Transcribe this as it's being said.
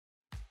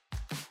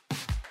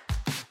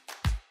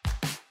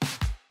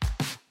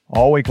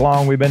All week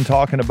long, we've been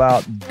talking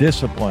about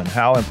discipline,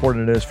 how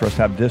important it is for us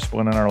to have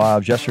discipline in our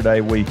lives.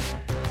 Yesterday, we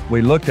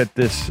looked at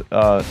this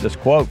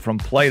quote from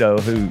Plato,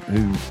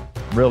 who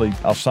really,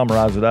 I'll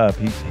summarize it up.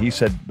 He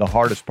said the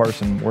hardest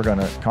person we're going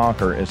to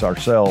conquer is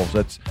ourselves.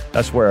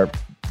 That's where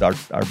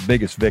our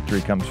biggest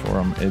victory comes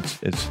from.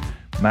 It's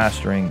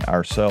mastering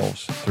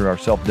ourselves through our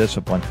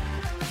self-discipline.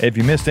 If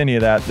you missed any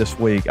of that this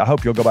week, I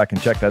hope you'll go back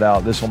and check that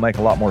out. This will make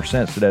a lot more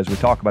sense today as we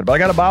talk about it. But I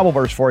got a Bible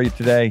verse for you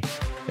today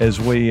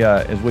as we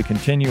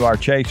continue our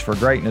chase for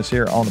greatness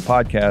here on the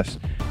podcast.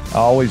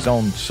 Always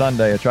on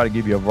Sunday, I try to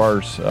give you a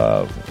verse.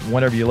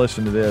 Whenever you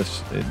listen to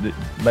this,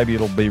 maybe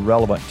it'll be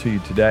relevant to you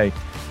today.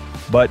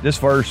 But this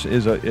verse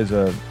is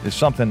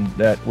something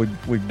that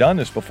we've done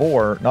this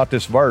before. Not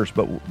this verse,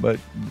 but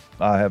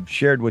I have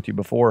shared with you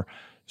before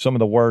some of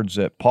the words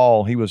that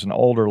Paul, he was an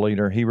older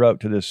leader, he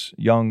wrote to this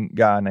young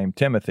guy named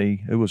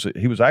Timothy, he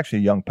was actually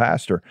a young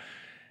pastor.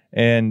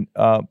 And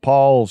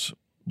Paul's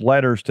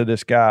letters to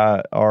this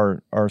guy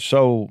are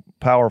so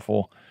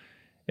powerful.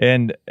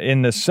 And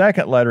in the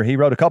second letter, he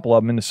wrote a couple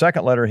of them. In the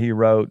second letter he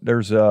wrote,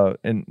 there's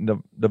in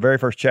the very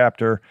first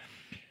chapter,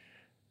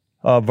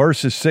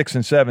 verses 6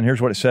 and 7,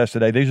 here's what it says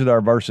today. These are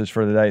our verses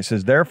for today. It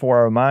says,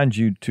 "Therefore I remind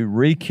you to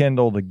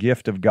rekindle the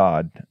gift of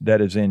God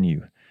that is in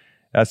you."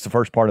 That's the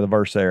first part of the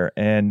verse there.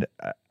 And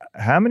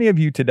how many of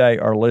you today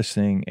are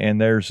listening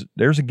and there's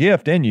a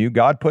gift in you?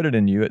 God put it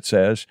in you, it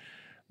says,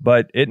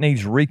 but it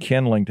needs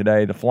rekindling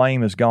today. The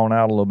flame has gone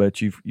out a little bit.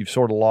 You've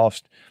sort of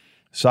lost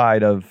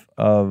sight of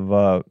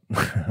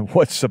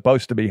what's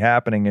supposed to be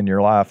happening in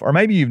your life. Or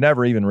maybe you've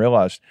never even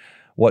realized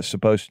what's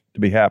supposed to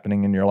be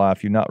happening in your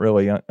life. You've not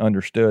really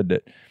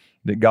understood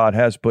that God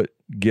has put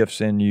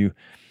gifts in you.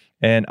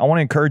 And I want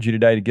to encourage you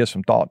today to give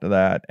some thought to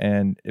that.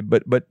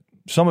 But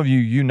some of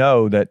you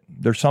know that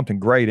there's something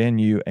great in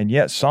you, and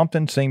yet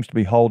something seems to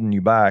be holding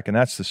you back. And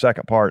that's the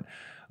second part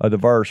of the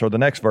verse, or the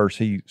next verse.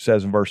 He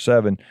says in verse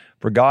 7,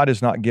 "For God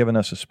has not given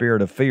us a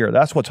spirit of fear."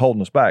 That's what's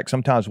holding us back.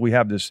 Sometimes we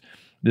have this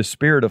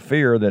spirit of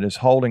fear that is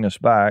holding us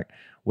back.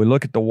 We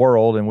look at the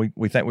world and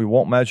we think we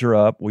won't measure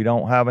up. We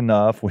don't have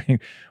enough.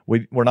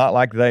 We're not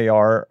like they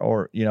are,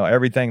 or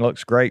everything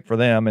looks great for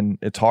them and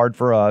it's hard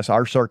for us.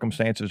 Our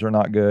circumstances are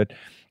not good.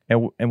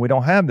 And we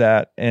don't have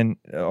that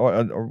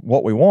or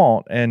what we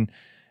want.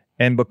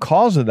 And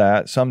because of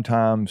that,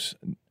 sometimes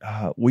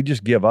we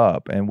just give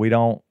up and we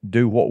don't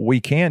do what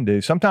we can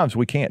do. Sometimes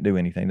we can't do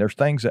anything. There's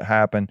things that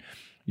happen.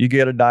 You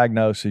get a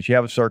diagnosis, you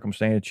have a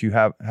circumstance, you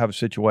have a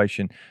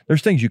situation.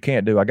 There's things you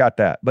can't do. I got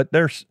that. But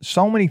there's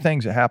so many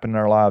things that happen in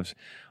our lives.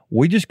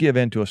 We just give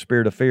into a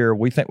spirit of fear.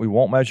 We think we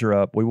won't measure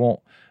up. We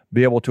won't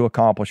be able to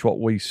accomplish what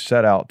we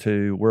set out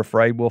to. We're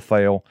afraid we'll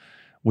fail.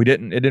 It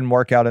didn't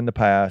work out in the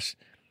past.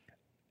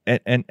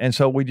 And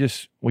so we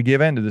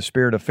give in to the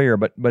spirit of fear.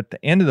 But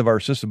the end of the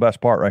verse, this is the best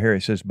part right here.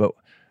 He says, "But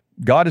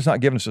God has not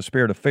given us a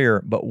spirit of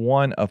fear, but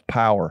one of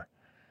power."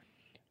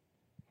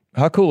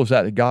 How cool is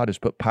that God has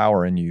put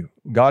power in you?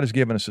 God has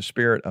given us a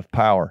spirit of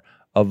power,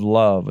 of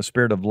love, a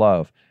spirit of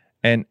love,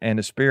 and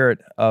a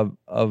spirit of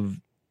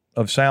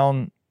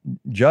sound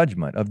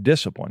judgment, of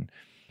discipline.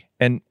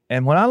 And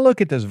when I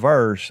look at this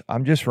verse,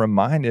 I'm just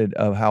reminded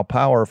of how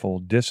powerful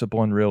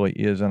discipline really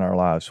is in our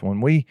lives.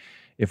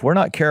 If we're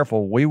not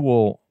careful, we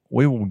will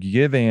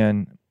give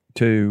in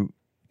to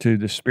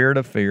the spirit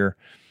of fear,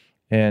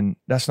 and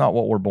that's not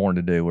what we're born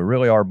to do. We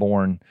really are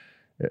born,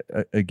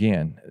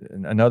 again,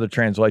 another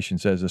translation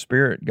says, the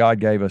spirit God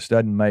gave us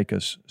doesn't make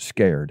us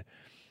scared,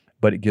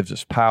 but it gives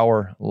us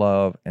power,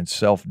 love, and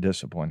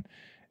self-discipline.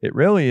 It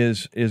really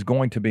is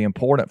going to be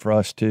important for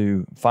us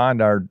to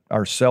find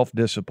our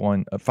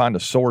self-discipline, find a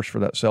source for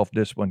that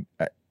self-discipline,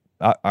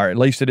 or at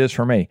least it is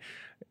for me.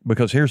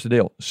 Because here's the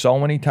deal. So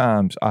many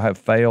times I have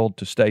failed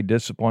to stay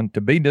disciplined, to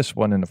be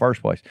disciplined in the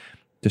first place,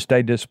 to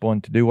stay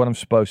disciplined, to do what I'm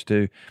supposed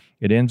to.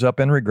 It ends up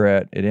in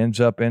regret. It ends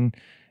up in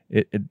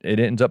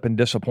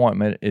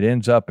disappointment. It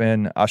ends up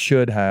in I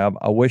should have,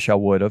 I wish I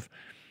would have.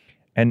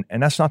 And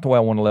that's not the way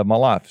I want to live my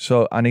life.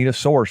 So I need a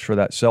source for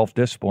that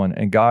self-discipline.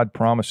 And God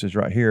promises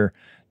right here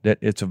that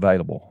it's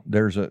available.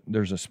 There's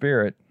a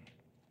spirit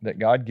that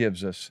God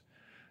gives us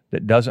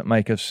that doesn't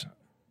make us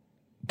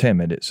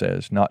timid, it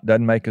says,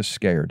 doesn't make us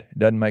scared, it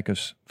doesn't make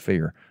us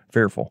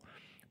fearful,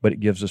 but it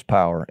gives us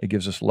power, it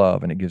gives us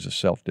love, and it gives us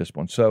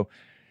self-discipline. So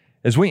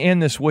as we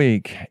end this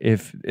week,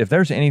 if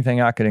there's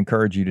anything I could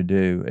encourage you to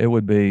do, it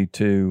would be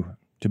to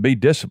be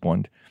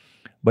disciplined.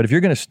 But if you're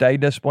going to stay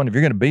disciplined, if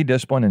you're going to be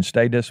disciplined and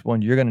stay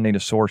disciplined, you're going to need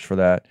a source for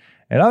that.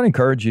 And I would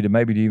encourage you to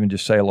maybe even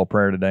just say a little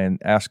prayer today and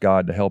ask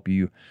God to help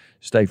you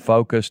stay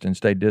focused and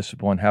stay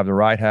disciplined, have the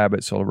right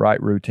habits or the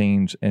right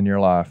routines in your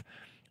life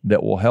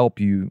that will help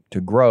you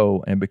to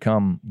grow and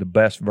become the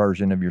best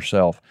version of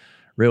yourself.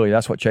 Really,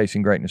 that's what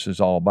chasing greatness is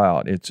all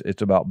about.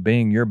 It's about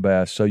being your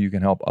best so you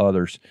can help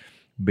others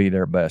be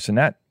their best. And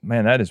that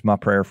is my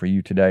prayer for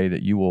you today,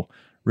 that you will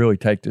really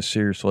take this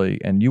seriously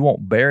and you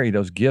won't bury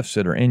those gifts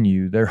that are in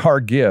you. There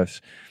are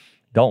gifts.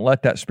 Don't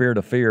let that spirit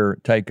of fear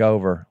take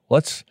over.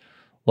 Let's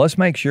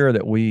make sure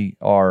that we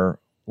are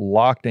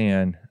locked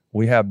in.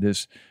 We have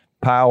this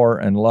power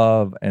and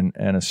love and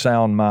a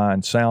sound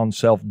mind, sound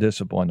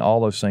self-discipline,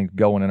 all those things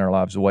going in our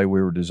lives the way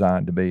we were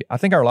designed to be. I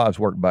think our lives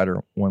work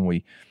better when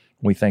we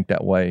think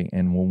that way,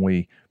 and when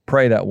we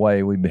pray that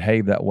way, we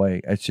behave that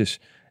way.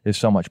 It's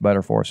so much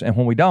better for us. And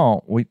when we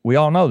don't, we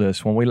all know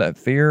this, when we let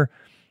fear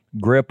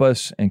grip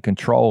us and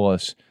control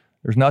us,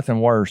 there's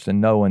nothing worse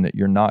than knowing that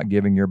you're not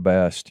giving your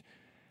best.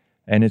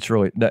 And it's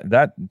really,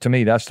 that to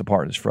me, that's the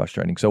part that's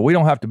frustrating. So we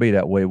don't have to be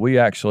that way. We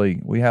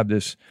have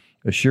this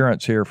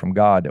assurance here from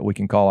God that we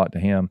can call out to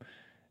Him,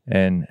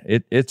 and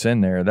it's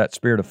in there. That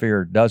spirit of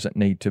fear doesn't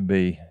need to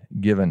be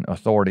given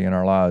authority in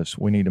our lives.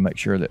 We need to make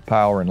sure that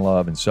power and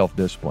love and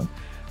self-discipline,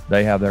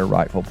 they have their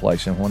rightful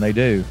place. And when they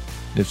do,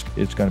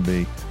 it's going to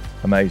be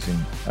amazing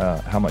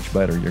how much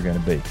better you're going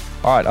to be.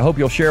 All right, I hope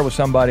you'll share with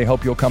somebody.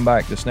 Hope you'll come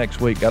back this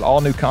next week. Got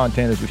all new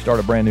content as we start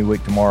a brand new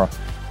week tomorrow.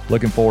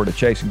 Looking forward to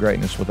chasing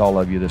greatness with all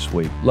of you this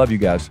week. Love you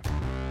guys.